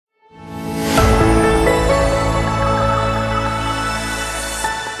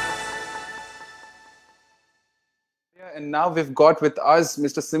And now we've got with us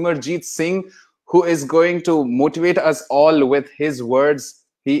Mr. Simerjeet Singh, who is going to motivate us all with his words.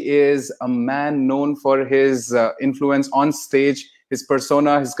 He is a man known for his influence on stage, his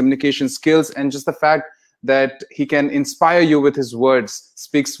persona, his communication skills, and just the fact that he can inspire you with his words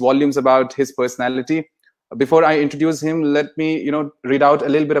speaks volumes about his personality. Before I introduce him, let me read out a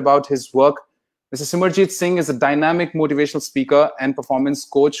little bit about his work. Mr. Simerjeet Singh is a dynamic motivational speaker and performance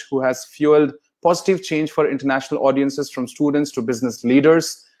coach who has fueled positive change for international audiences, from students to business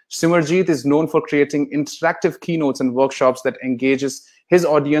leaders. Simerjeet is known for creating interactive keynotes and workshops that engages his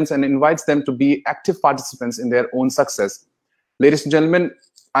audience and invites them to be active participants in their own success. Ladies and gentlemen,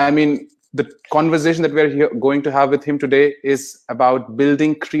 the conversation that we're going to have with him today is about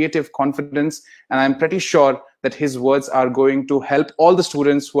building creative confidence, and I'm pretty sure that his words are going to help all the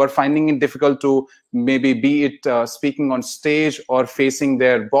students who are finding it difficult to maybe be it speaking on stage or facing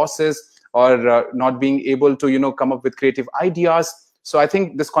their bosses or not being able to come up with creative ideas. So I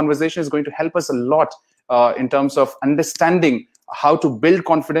think this conversation is going to help us a lot in terms of understanding how to build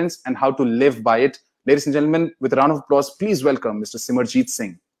confidence and how to live by it. Ladies and gentlemen, with a round of applause, please welcome Mr. Simerjeet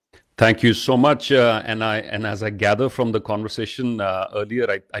Singh. Thank you so much. And as I gather from the conversation earlier,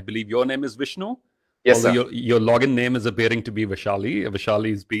 I believe your name is Vishnu. Yes, although sir. Your login name is appearing to be Vishali. Vishali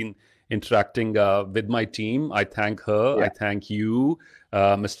has been interacting with my team. I thank her. Yeah. I thank you,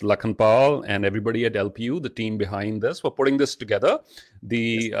 Mr. Lakhanpal, and everybody at LPU, the team behind this, for putting this together.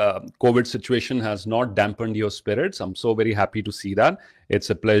 The COVID situation has not dampened your spirits. I'm so very happy to see that. It's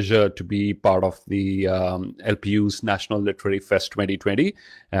a pleasure to be part of the LPU's National Literary Fest 2020.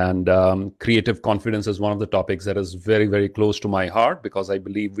 And creative confidence is one of the topics that is very, very close to my heart, because I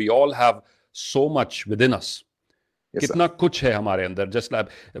believe we all have so much within us. Yes, Kitna kuch hai hamare andar. Just like,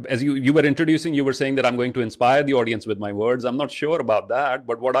 as you were introducing, you were saying that I'm going to inspire the audience with my words. I'm not sure about that,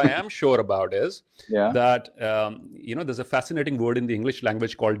 but what I am sure about is that there's a fascinating word in the English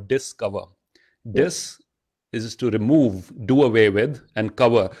language called discover. Dis is to remove, do away with, and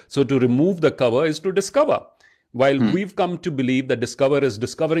cover. So to remove the cover is to discover. While we've come to believe that discover is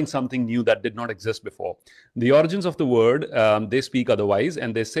discovering something new that did not exist before. The origins of the word, they speak otherwise,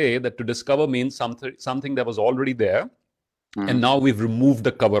 and they say that to discover means something that was already there, and now we've removed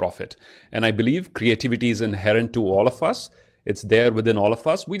the cover of it. And I believe creativity is inherent to all of us. It's there within all of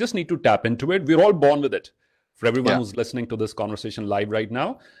us. We just need to tap into it. We're all born with it. For everyone who's listening to this conversation live right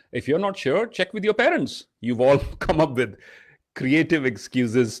now, if you're not sure, check with your parents. You've all come up with creative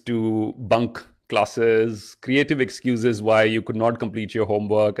excuses to bunk classes, creative excuses why you could not complete your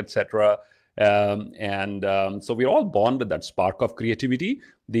homework, etc. So we're all born with that spark of creativity.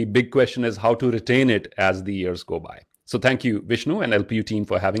 The big question is how to retain it as the years go by. So thank you, Vishnu and LPU team,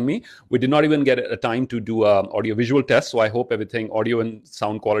 for having me. We did not even get a time to do an audio-visual test, so I hope everything, audio and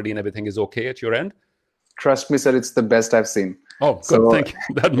sound quality and everything is okay at your end. Trust me, sir, it's the best I've seen. Oh, good. So, thank you.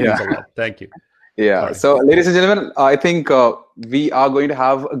 That means a lot. Thank you. Yeah. Sorry. So, ladies and gentlemen, I think we are going to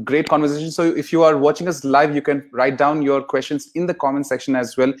have a great conversation. So, if you are watching us live, you can write down your questions in the comment section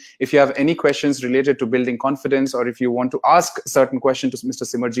as well. If you have any questions related to building confidence, or if you want to ask a certain question to Mr.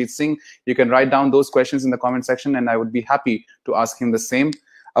 Simerjeet Singh, you can write down those questions in the comment section, and I would be happy to ask him the same.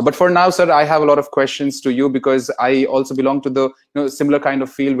 But for now, sir, I have a lot of questions to you, because I also belong to the similar kind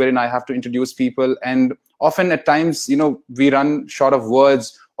of field wherein I have to introduce people, and often at times we run short of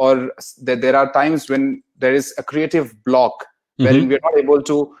words, or there are times when there is a creative block wherein we're not able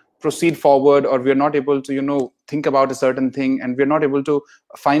to proceed forward, or we're not able to think about a certain thing, and we're not able to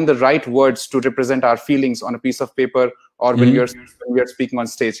find the right words to represent our feelings on a piece of paper, or when we are speaking on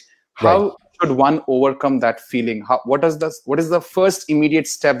stage. How should one overcome that feeling? What is the first immediate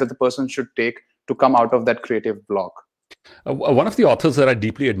step that the person should take to come out of that creative block? One of the authors that I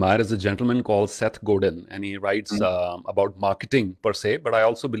deeply admire is a gentleman called Seth Godin, and he writes about marketing per se, but I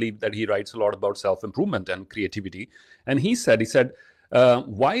also believe that he writes a lot about self-improvement and creativity. And he said,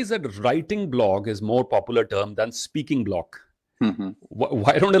 why is it writing blog is more popular term than speaking block?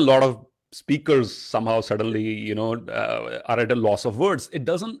 Why don't a lot of speakers somehow suddenly, are at a loss of words? It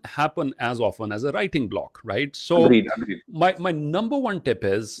doesn't happen as often as a writing block, right? So Agreed. My number one tip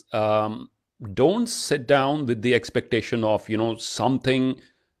is, don't sit down with the expectation of, something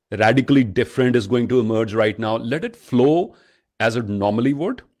radically different is going to emerge right now. Let it flow as it normally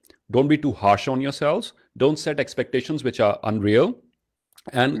would. Don't be too harsh on yourselves. Don't set expectations which are unreal,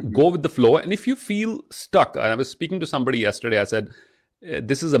 and go with the flow. And if you feel stuck, I was speaking to somebody yesterday, I said,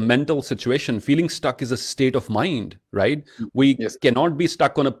 this is a mental situation. Feeling stuck is a state of mind, right? We cannot be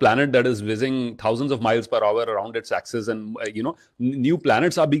stuck on a planet that is whizzing thousands of miles per hour around its axis, and new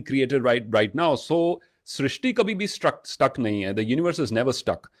planets are being created right now. So Srishti kabhi bhi stuck nahi hai. The universe is never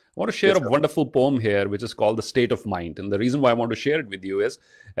stuck. I want to share a wonderful poem here, which is called The State of Mind. And the reason why I want to share it with you is,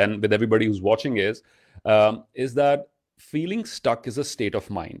 and with everybody who's watching is that feeling stuck is a state of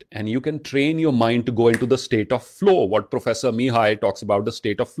mind. And you can train your mind to go into the state of flow. What Professor Mihai talks about, the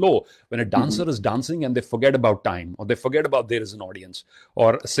state of flow. When a dancer is dancing and they forget about time, or they forget about there is an audience,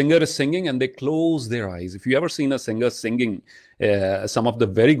 or a singer is singing and they close their eyes. If you ever seen a singer singing, some of the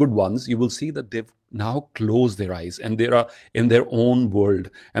very good ones, you will see that they've now closed their eyes and they are in their own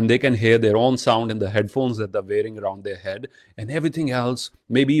world, and they can hear their own sound in the headphones that they're wearing around their head, and everything else,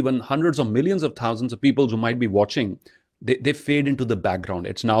 maybe even hundreds or millions of thousands of people who might be watching, they fade into the background.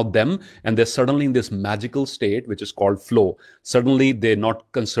 It's now them, and they're suddenly in this magical state, which is called flow. Suddenly, they're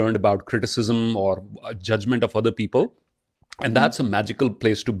not concerned about criticism or judgment of other people. And that's a magical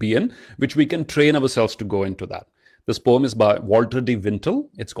place to be in, which we can train ourselves to go into that. This poem is by Walter D. Wintle.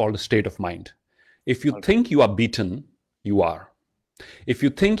 It's called A State of Mind. If you think you are beaten, you are. If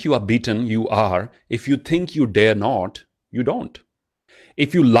you think you are beaten, you are. If you think you dare not, you don't.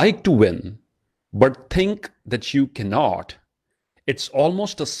 If you like to win, but think that you cannot, it's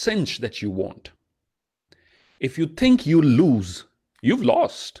almost a cinch that you won't. If you think you lose, you've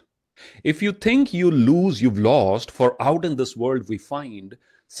lost. If you think you lose, you've lost. For out in this world we find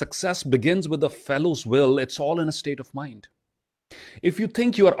success begins with a fellow's will. It's all in a state of mind. If you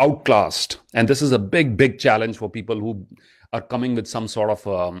think you are outclassed, and this is a big challenge for people who are coming with some sort of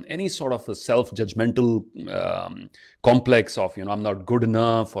any sort of a self-judgmental complex of, I'm not good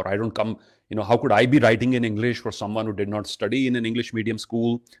enough, or I don't come, how could I be writing in English for someone who did not study in an English medium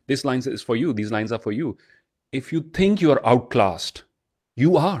school? This line is for you. These lines are for you. If you think you are outclassed,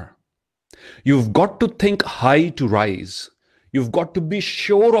 you are. You've got to think high to rise. You've got to be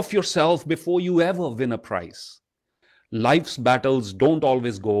sure of yourself before you ever win a prize. Life's battles don't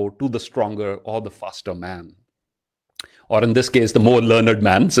always go to the stronger or the faster man. Or in this case, the more learned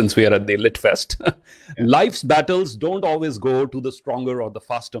man, since we are at the Lit Fest. Life's battles don't always go to the stronger or the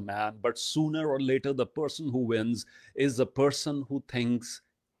faster man, but sooner or later, the person who wins is the person who thinks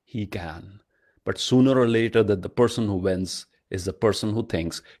he can. But sooner or later, that the person who wins is the person who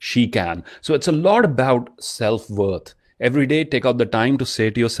thinks she can. So it's a lot about self-worth. Every day, take out the time to say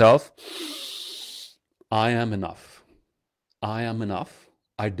to yourself, I am enough. I am enough.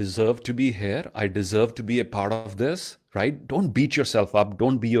 I deserve to be here. I deserve to be a part of this, right? Don't beat yourself up.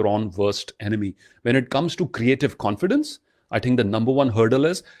 Don't be your own worst enemy. When it comes to creative confidence, I think the number one hurdle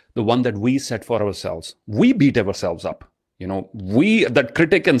is the one that we set for ourselves. We beat ourselves up. That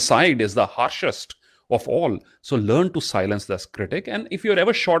critic inside is the harshest of all. So learn to silence this critic. And if you're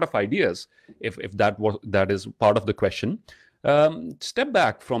ever short of ideas, if that is part of the question, step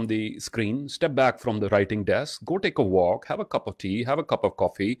back from the screen, step back from the writing desk, go take a walk, have a cup of tea, have a cup of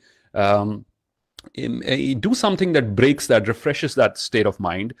coffee, do something that refreshes that state of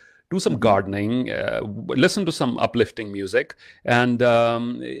mind. Do some gardening, listen to some uplifting music, and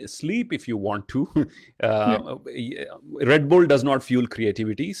sleep if you want to. Red Bull does not fuel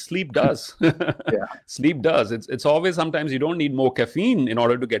creativity. Sleep does. Sleep does. It's always, sometimes you don't need more caffeine in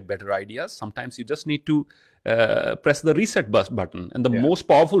order to get better ideas. Sometimes you just need to press the reset button. And the most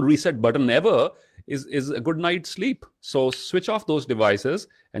powerful reset button ever is a good night's sleep. So switch off those devices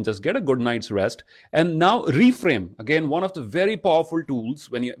and just get a good night's rest. And now reframe. Again, one of the very powerful tools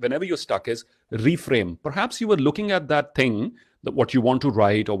whenever you're stuck is reframe. Perhaps you were looking at that thing, what you want to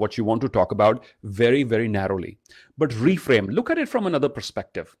write or what you want to talk about, very, very narrowly. But reframe. Look at it from another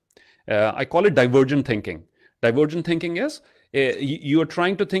perspective. I call it divergent thinking. Divergent thinking is you're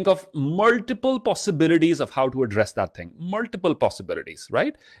trying to think of multiple possibilities of how to address that thing. Multiple possibilities,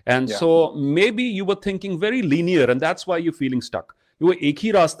 right? And so maybe you were thinking very linear, and that's why you're feeling stuck. वो एक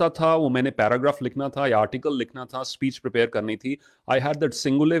ही रास्ता था, वो मैंने paragraph लिखना था या article लिखना था, स्पीच प्रिपेयर करनी थी. I had that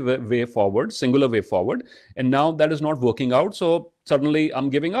singular way forward, and now that is not working out, so suddenly I'm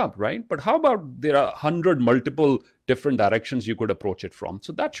giving up, right? But how about there are 100 multiple different directions you could approach it from?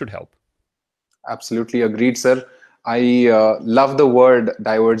 So that should help. Absolutely agreed, sir. I love the word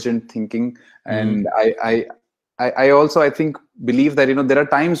divergent thinking, and I also, I think, believe that there are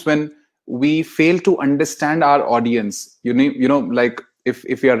times when we fail to understand our audience. Like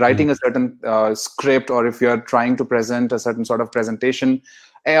if you are writing a certain script, or if you are trying to present a certain sort of presentation,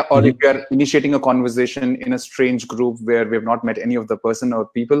 or if you are initiating a conversation in a strange group where we have not met any of the person or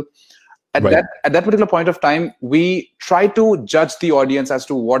people. At that particular point of time, we try to judge the audience as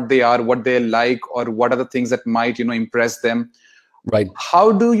to what they are, what they like, or what are the things that might, impress them. Right.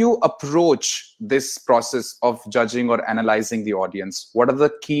 How do you approach this process of judging or analyzing the audience? What are the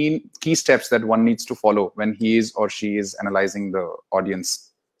key steps that one needs to follow when he is or she is analyzing the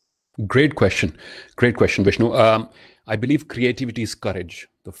audience? Great question. Great question, Vishnu. I believe creativity is courage.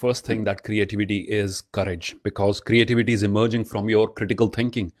 The first thing that creativity is courage, because creativity is emerging from your critical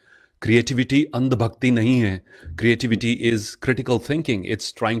thinking. Creativity andhbhakti nahi hai. Creativity is critical thinking.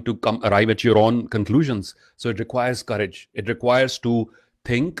 It's trying to arrive at your own conclusions. So it requires courage. It requires to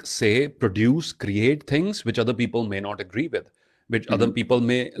think, say, produce, create things which other people may not agree with, which other people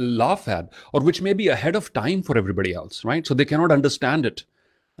may laugh at, or which may be ahead of time for everybody else, right? So they cannot understand it.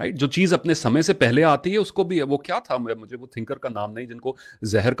 Right जो चीज अपने समय से पहले आती है उसको भी वो क्या था मुझे वो थिंकर का नाम नहीं जिनको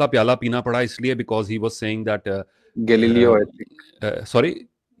जहर का प्याला पीना पड़ा इसलिए because he was saying that Galileo, I think. Sorry,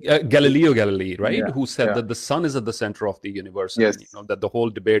 Galileo Galilei, right? Who said that the sun is at the center of the universe. Yes. And, you know, that the whole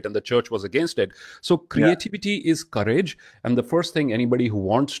debate and the church was against it. So creativity is courage. And the first thing anybody who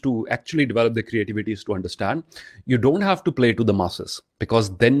wants to actually develop the creativity is to understand you don't have to play to the masses,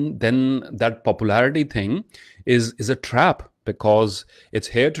 because then that popularity thing is a trap, because it's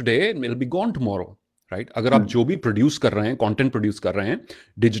here today and it'll be gone tomorrow. Right अगर आप जो भी produce कर रहे हैं, content produce कर रहे हैं,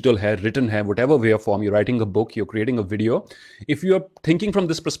 डिजिटल है, रिटन है, whatever way of form, you writing a book, you creating a video, if you are thinking from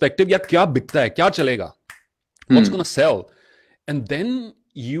this perspective, यार क्या बिकता है, क्या चलेगा, what's gonna cell, and then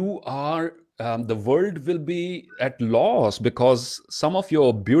you are the world will be at loss, because some of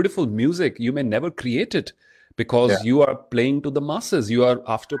your beautiful music you may never create it, because you are playing to the masses, you are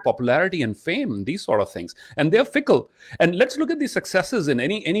after popularity and fame, these sort of things, and they're fickle. And let's look at the successes in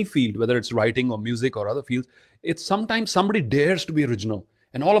any field, whether it's writing or music or other fields. It's sometimes somebody dares to be original,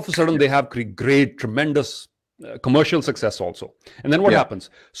 and all of a sudden they have great, tremendous commercial success also. And then what happens?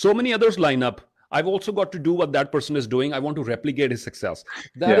 So many others line up. I've also got to do what that person is doing. I want to replicate his success.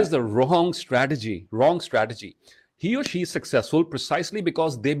 That is the wrong strategy. Wrong strategy. He or she is successful precisely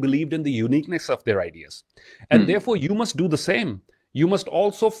because they believed in the uniqueness of their ideas. And therefore, you must do the same. You must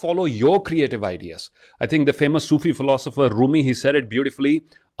also follow your creative ideas. I think the famous Sufi philosopher Rumi, he said it beautifully,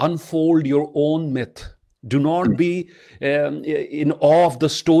 unfold your own myth. Do not be in awe of the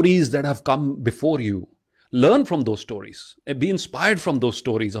stories that have come before you. Learn from those stories. Be inspired from those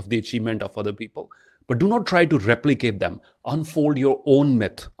stories of the achievement of other people. But do not try to replicate them. Unfold your own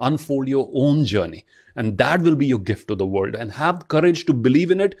myth. Unfold your own journey. And that will be your gift to the world. And have courage to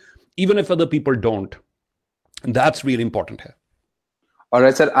believe in it, even if other people don't. And that's really important here. All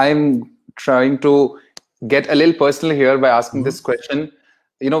right, sir. I'm trying to get a little personal here by asking this question.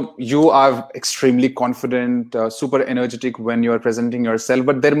 You know, you are extremely confident, super energetic when you are presenting yourself,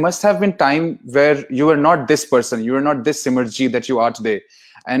 but there must have been time where you were not this person, you were not this Simerjeet that you are today.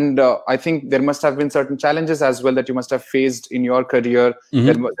 And I think there must have been certain challenges as well that you must have faced in your career.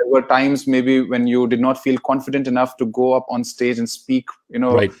 There were times maybe when you did not feel confident enough to go up on stage and speak, you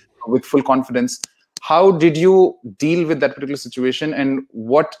know, with full confidence. How did you deal with that particular situation, and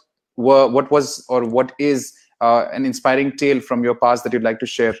what was or what is an inspiring tale from your past that you'd like to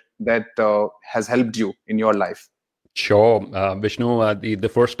share that has helped you in your life? Sure, Vishnu. The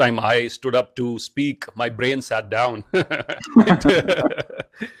first time I stood up to speak, my brain sat down.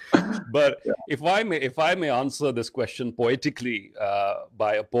 But if I may answer this question poetically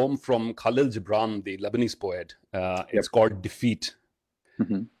by a poem from Khalil Gibran, the Lebanese poet, it's called Defeat.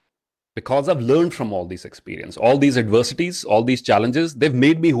 Because I've learned from all these experiences, all these adversities, all these challenges, they've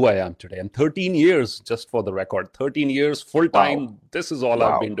made me who I am today. And 13 years, just for the record, 13 years full time, this is all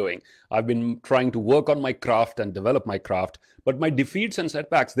I've been doing. I've been trying to work on my craft and develop my craft. But my defeats and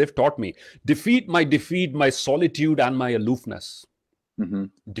setbacks, they've taught me. Defeat, my solitude and my aloofness.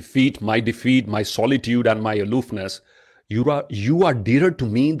 Defeat, my solitude and my aloofness. You are dearer to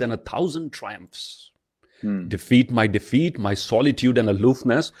me than 1,000 triumphs. Defeat, my solitude and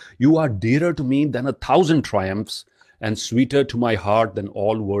aloofness. You are dearer to me than 1,000 triumphs, and sweeter to my heart than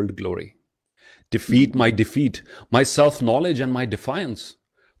all world glory. Defeat, my self-knowledge and my defiance.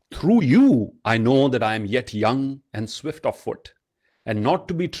 Through you, I know that I am yet young and swift of foot, and not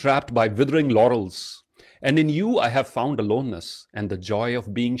to be trapped by withering laurels. And in you, I have found aloneness and the joy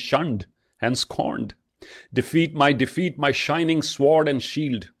of being shunned and scorned. Defeat, my shining sword and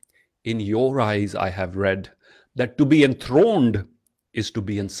shield. In your eyes, I have read that to be enthroned is to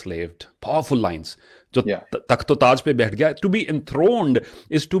be enslaved. Powerful lines. To be enthroned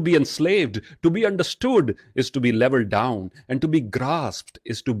is to be enslaved. To be understood is to be leveled down. And to be grasped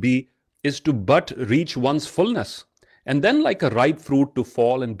is to but reach one's fullness. And then like a ripe fruit to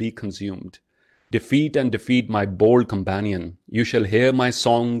fall and be consumed. Defeat, my bold companion. You shall hear my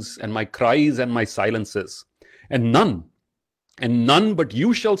songs and my cries and my silences. And none but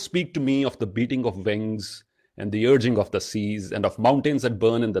you shall speak to me of the beating of wings and the urging of the seas and of mountains that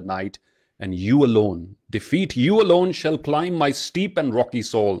burn in the night. And you alone, defeat, you alone shall climb my steep and rocky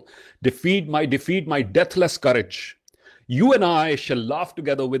soul. Defeat, my deathless courage. You and I shall laugh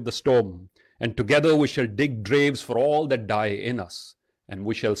together with the storm, and together we shall dig graves for all that die in us, and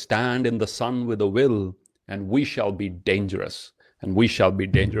we shall stand in the sun with a will, and we shall be dangerous, and we shall be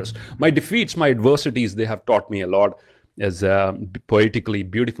dangerous. My defeats, my adversities, they have taught me a lot, as poetically,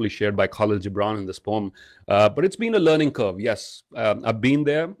 beautifully shared by Khalil Gibran in this poem. But it's been a learning curve, yes. I've been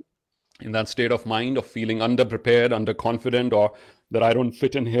there in that state of mind of feeling underprepared, underconfident, or that I don't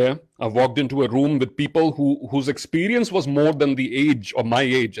fit in here. I've walked into a room with people whose experience was more than the age of my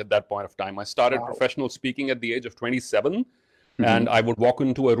age at that point of time. I started professional speaking at the age of 27, and I would walk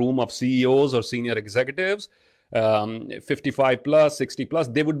into a room of CEOs or senior executives, 55 plus, 60 plus.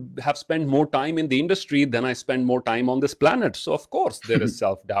 They would have spent more time in the industry than I spend more time on this planet. So of course there is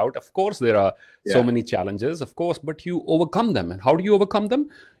self-doubt. Of course there are so many challenges, of course, but you overcome them. And how do you overcome them?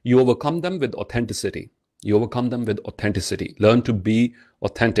 You overcome them with authenticity. You overcome them with authenticity. Learn to be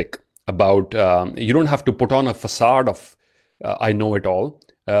authentic about, you don't have to put on a facade of, I know it all.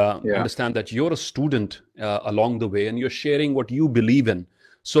 Understand that you're a student along the way, and you're sharing what you believe in.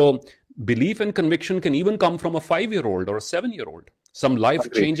 So belief and conviction can even come from a 5-year-old or a 7-year-old. Some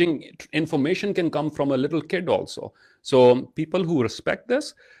life-changing information can come from a little kid also. So people who respect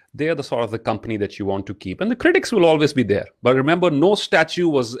this, they are the sort of the company that you want to keep. And the critics will always be there. But remember, no statue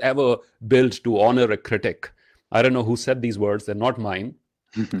was ever built to honor a critic. I don't know who said these words. They're not mine.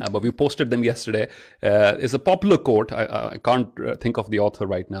 But we posted them yesterday. It's a popular quote. I can't think of the author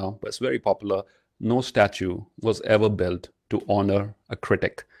right now, but it's very popular. No statue was ever built to honor a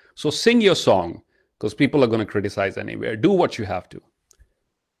critic. So sing your song, because people are going to criticize anywhere. Do what you have to.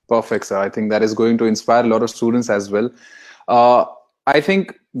 Perfect, sir. I think that is going to inspire a lot of students as well. I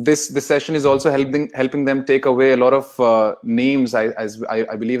think this session is also helping them take away a lot of names.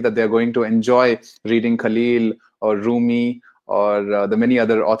 I believe that they're going to enjoy reading Khalil or Rumi or the many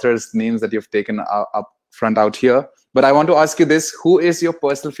other authors' names that you've taken up front out here. But I want to ask you this: who is your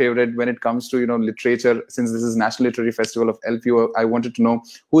personal favorite when it comes to literature? Since this is National Literary Festival of LPU, I wanted to know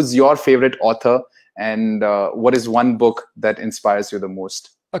who's your favorite author, and what is one book that inspires you the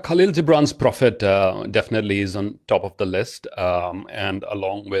most? Khalil Gibran's Prophet definitely is on top of the list. And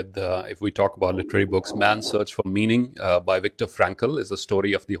along with, if we talk about literary books, Man's Search for Meaning by Viktor Frankl is a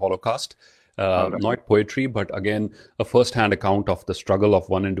story of the Holocaust. Not poetry, but again, a first-hand account of the struggle of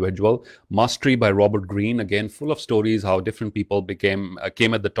one individual. Mastery by Robert Greene, again, full of stories how different people came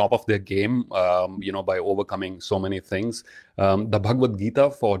at the top of their game, by overcoming so many things. The Bhagavad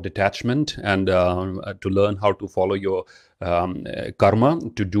Gita for detachment and to learn how to follow your karma,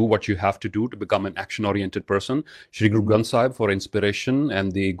 to do what you have to do to become an action-oriented person. Shri Guru Granth Sahib for inspiration,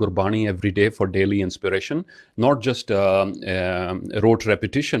 and the Gurbani every day for daily inspiration. Not just rote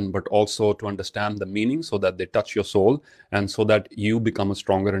repetition, but also to understand the meaning so that they touch your soul, and so that you become a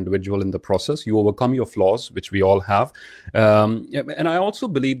stronger individual in the process. You overcome your flaws, which we all have. And I also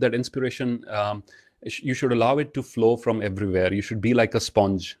believe that inspiration, you should allow it to flow from everywhere. You should be like a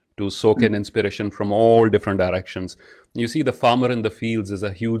sponge to soak in inspiration from all different directions. You see, the farmer in the fields is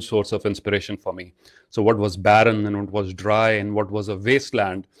a huge source of inspiration for me. So what was barren and what was dry and what was a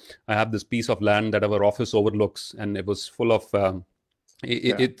wasteland, I have this piece of land that our office overlooks, and it was full of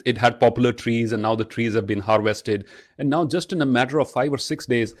it had popular trees, and now the trees have been harvested. And now just in a matter of 5 or 6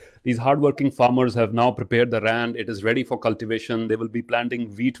 days, these hardworking farmers have now prepared the land. It is ready for cultivation. They will be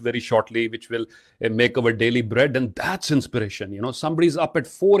planting wheat very shortly, which will make our daily bread. And that's inspiration. Somebody's up at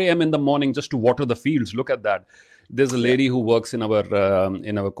 4 a.m. in the morning just to water the fields. Look at that. There's a lady who works in our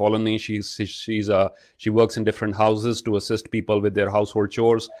colony. She works in different houses to assist people with their household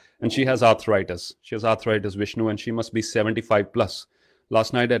chores, and she has arthritis. She has arthritis, Vishnu, and she must be 75 plus.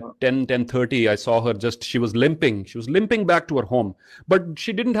 Last night at 10:30, I saw her she was limping. She was limping back to her home, but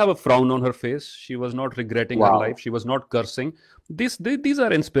she didn't have a frown on her face. She was not regretting her life. She was not cursing. These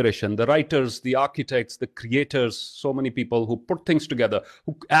are inspiration. The writers, the architects, the creators, so many people who put things together,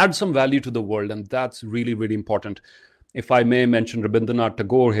 who add some value to the world. And that's really, really important. If I may mention Rabindranath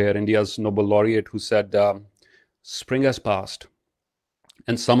Tagore here, India's Nobel laureate, who said, spring has passed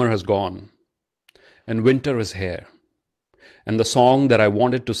and summer has gone and winter is here. And the song that I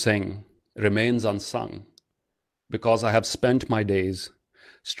wanted to sing remains unsung, because I have spent my days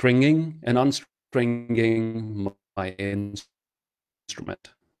stringing and unstringing my instrument.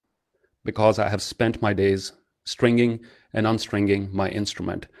 Because I have spent my days stringing and unstringing my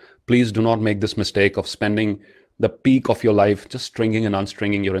instrument. Please do not make this mistake of spending the peak of your life just stringing and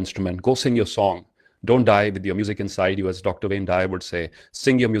unstringing your instrument. Go sing your song. Don't die with your music inside you, as Dr. Wayne Dyer would say.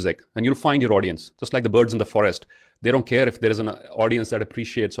 Sing your music, and you'll find your audience. Just like the birds in the forest. They don't care if there is an audience that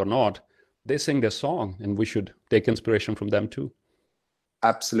appreciates or not. They sing their song, and we should take inspiration from them too.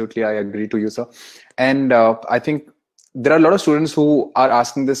 Absolutely, I agree to you, sir. And I think there are a lot of students who are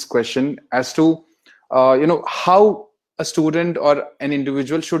asking this question as to, how a student or an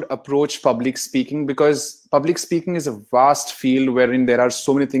individual should approach public speaking, because public speaking is a vast field wherein there are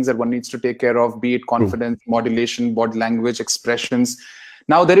so many things that one needs to take care of, be it confidence, modulation, body language, expressions.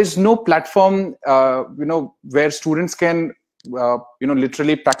 Now, there is no platform, where students can,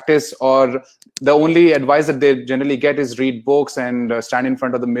 literally practice, or the only advice that they generally get is read books and stand in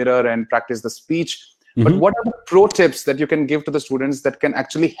front of the mirror and practice the speech. But what are the pro tips that you can give to the students that can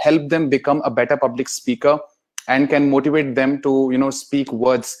actually help them become a better public speaker and can motivate them to, speak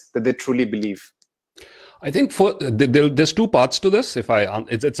words that they truly believe? I think there's two parts to this.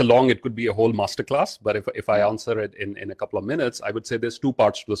 It's a long, it could be a whole masterclass, but if I answer it in a couple of minutes, I would say there's two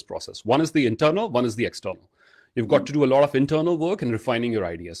parts to this process. One is the internal, one is the external. You've got to do a lot of internal work in refining your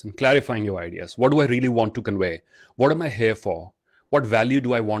ideas and clarifying your ideas. What do I really want to convey? What am I here for? What value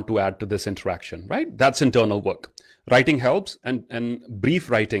do I want to add to this interaction, right? That's internal work. Writing helps, and brief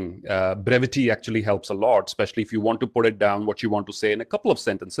writing, brevity actually helps a lot, especially if you want to put it down, what you want to say in a couple of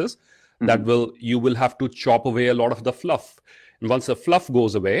sentences. You will have to chop away a lot of the fluff. And once the fluff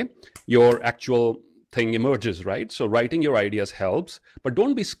goes away, your actual thing emerges, right? So writing your ideas helps, but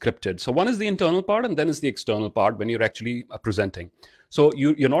don't be scripted. So one is the internal part, and then is the external part when you're actually presenting. So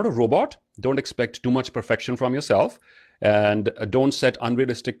you're not a robot. Don't expect too much perfection from yourself, and don't set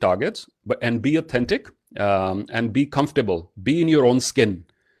unrealistic targets, and be authentic, and be comfortable. Be in your own skin.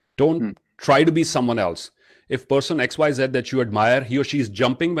 Don't try to be someone else. If person XYZ that you admire, he or she is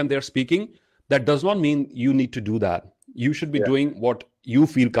jumping when they're speaking, that does not mean you need to do that. You should be doing what you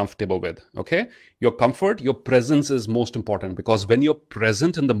feel comfortable with, okay? Your comfort, your presence is most important, because when you're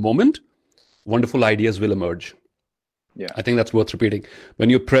present in the moment, wonderful ideas will emerge. Yeah, I think that's worth repeating. When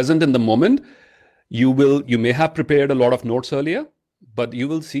you're present in the moment, you may have prepared a lot of notes earlier, but you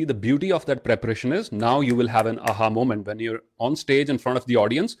will see the beauty of that preparation is now you will have an aha moment. When you're on stage in front of the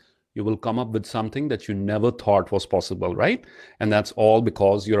audience, you will come up with something that you never thought was possible, right? And that's all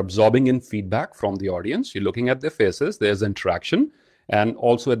because you're absorbing in feedback from the audience. You're looking at their faces, there's interaction. And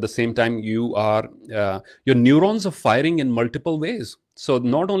also at the same time, your neurons are firing in multiple ways. So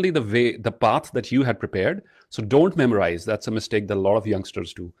not only the path that you had prepared, so don't memorize. That's a mistake that a lot of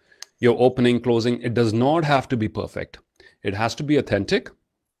youngsters do. Your opening, closing, it does not have to be perfect. It has to be authentic.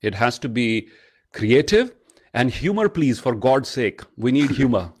 It has to be creative. And humor, please, for God's sake. We need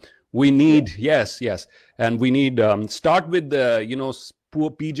humor. We need, yes. And we need, start with the, poor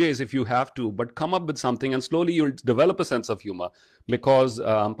PJs if you have to, but come up with something, and slowly you'll develop a sense of humor, because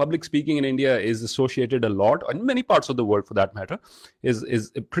public speaking in India is associated a lot, and many parts of the world for that matter,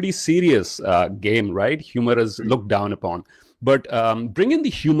 is a pretty serious game, right? Humor is looked down upon. But bring in the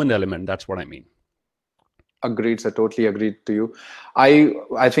human element. That's what I mean. Agreed, sir. Totally agreed to you.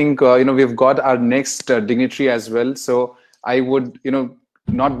 I think, we've got our next dignitary as well. So I would,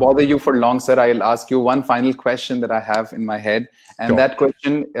 not bother you for long, sir. I'll ask you one final question that I have in my head. And sure. That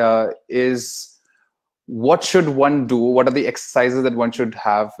question is, what should one do? What are the exercises that one should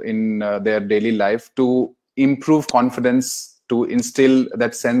have in their daily life to improve confidence, to instill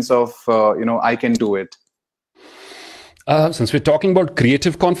that sense of, I can do it? Since we're talking about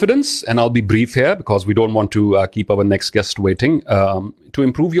creative confidence, and I'll be brief here because we don't want to keep our next guest waiting. To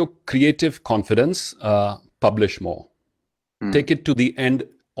improve your creative confidence, publish more. Take it to the end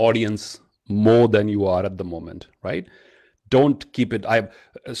audience more than you are at the moment, right? Don't keep it.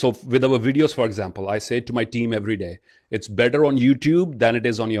 So with our videos, for example, I say to my team every day, it's better on YouTube than it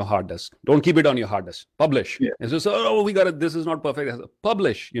is on your hard disk. Don't keep it on your hard disk. Publish. Yeah. It's just, we got it. This is not perfect.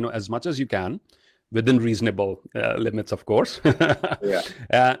 Publish, as much as you can, within reasonable limits, of course.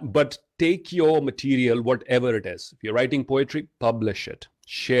 Yeah. But take your material, whatever it is. If you're writing poetry, publish it,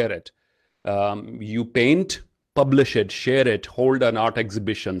 share it. You paint, publish it, share it, hold an art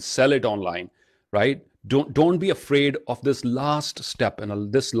exhibition, sell it online, right? Don't be afraid of this last step.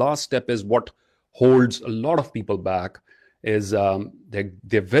 And this last step is what holds a lot of people back, is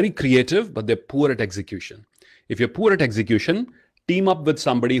they're very creative, but they're poor at execution. If you're poor at execution, team up with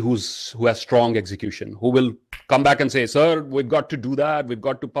somebody who has strong execution, who will come back and say, sir, we've got to do that. We've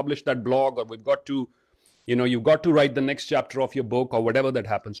got to publish that blog, or we've got to, you've got to write the next chapter of your book, or whatever that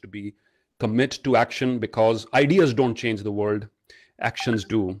happens to be. Commit to action, because ideas don't change the world. Actions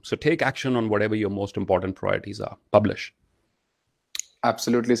do. So take action on whatever your most important priorities are. Publish.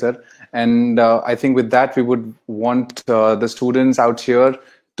 Absolutely, sir. And I think with that, we would want the students out here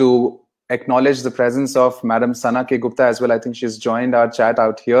to acknowledge the presence of Madam Sana K. Gupta as well. I think she's joined our chat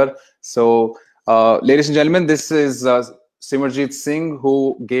out here. So ladies and gentlemen, this is Simerjeet Singh,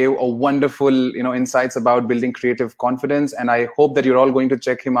 who gave a wonderful, insights about building creative confidence. And I hope that you're all going to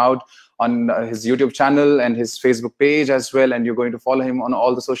check him out on his YouTube channel and his Facebook page as well. And you're going to follow him on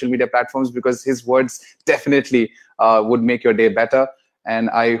all the social media platforms, because his words definitely would make your day better.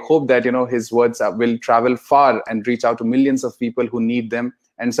 And I hope that, his words will travel far and reach out to millions of people who need them.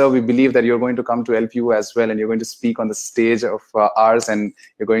 And so we believe that you're going to come to LPU as well, and you're going to speak on the stage of ours, and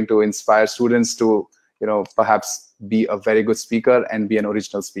you're going to inspire students to, perhaps be a very good speaker and be an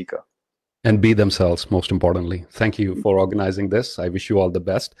original speaker. And be themselves, most importantly. Thank you for organizing this. I wish you all the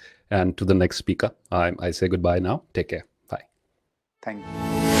best. And to the next speaker, I say goodbye now. Take care. Bye. Thank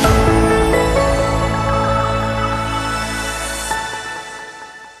you.